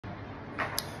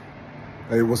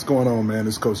Hey, what's going on, man?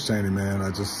 It's Coach Cheney, man.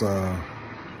 I just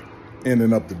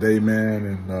ending up the day, man,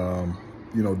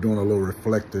 and doing a little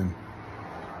reflecting.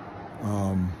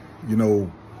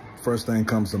 First thing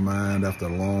comes to mind after a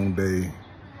long day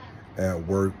at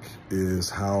work is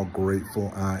how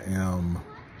grateful I am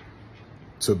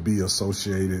to be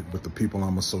associated with the people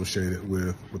I'm associated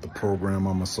with the program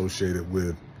I'm associated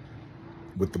with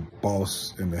the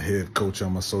boss and the head coach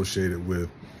I'm associated with.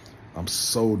 I'm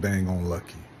so dang on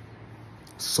lucky.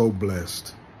 So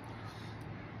blessed.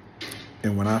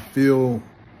 And when I feel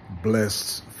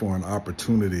blessed for an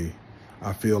opportunity,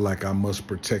 I feel like I must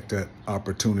protect that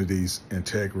opportunity's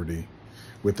integrity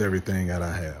with everything that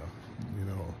I have.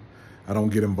 I don't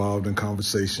get involved in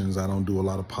conversations. I don't do a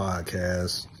lot of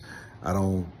podcasts. I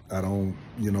don't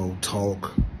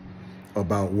talk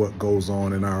about what goes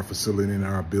on in our facility, in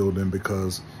our building,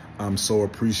 because I'm so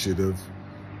appreciative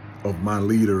of my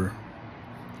leader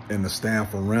and the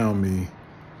staff around me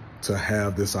to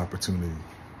have this opportunity.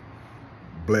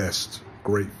 Blessed,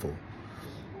 grateful.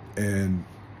 And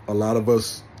a lot of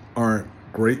us aren't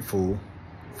grateful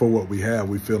for what we have.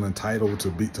 We feel entitled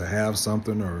to have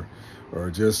something or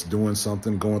just doing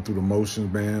something, going through the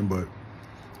motions, man. But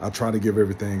I try to give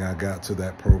everything I got to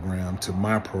that program, to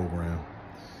my program,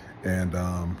 and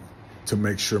to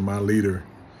make sure my leader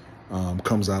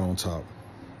comes out on top.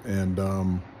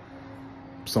 And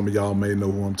some of y'all may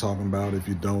know who I'm talking about. If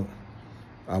you don't,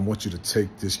 I want you to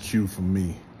take this cue from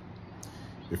me.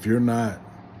 If you're not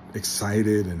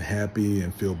excited and happy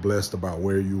and feel blessed about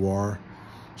where you are,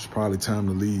 it's probably time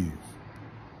to leave.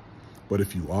 But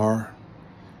if you are,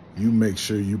 you make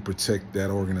sure you protect that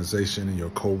organization and your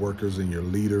coworkers and your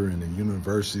leader and the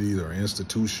university or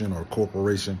institution or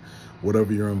corporation,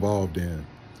 whatever you're involved in.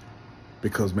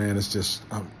 Because, man, it's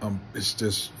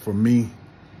just for me,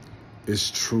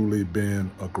 it's truly been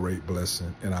a great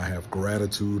blessing. And I have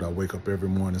gratitude. I wake up every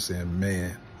morning saying,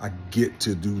 man, I get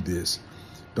to do this.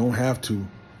 Don't have to,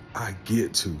 I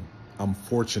get to. I'm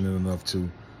fortunate enough to.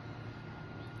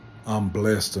 I'm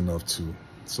blessed enough to.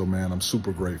 So, man, I'm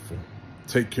super grateful.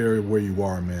 Take care of where you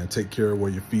are, man. Take care of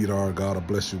where your feet are. God will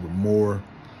bless you with more.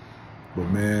 But,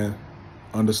 man,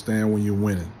 understand when you're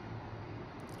winning.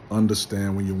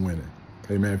 Understand when you're winning.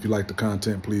 Hey, man, if you like the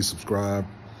content, please subscribe.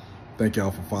 Thank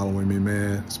y'all for following me,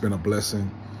 man. It's been a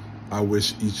blessing. I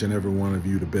wish each and every one of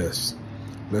you the best.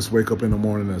 Let's wake up in the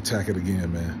morning and attack it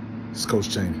again, man. It's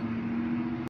Coach Cheney.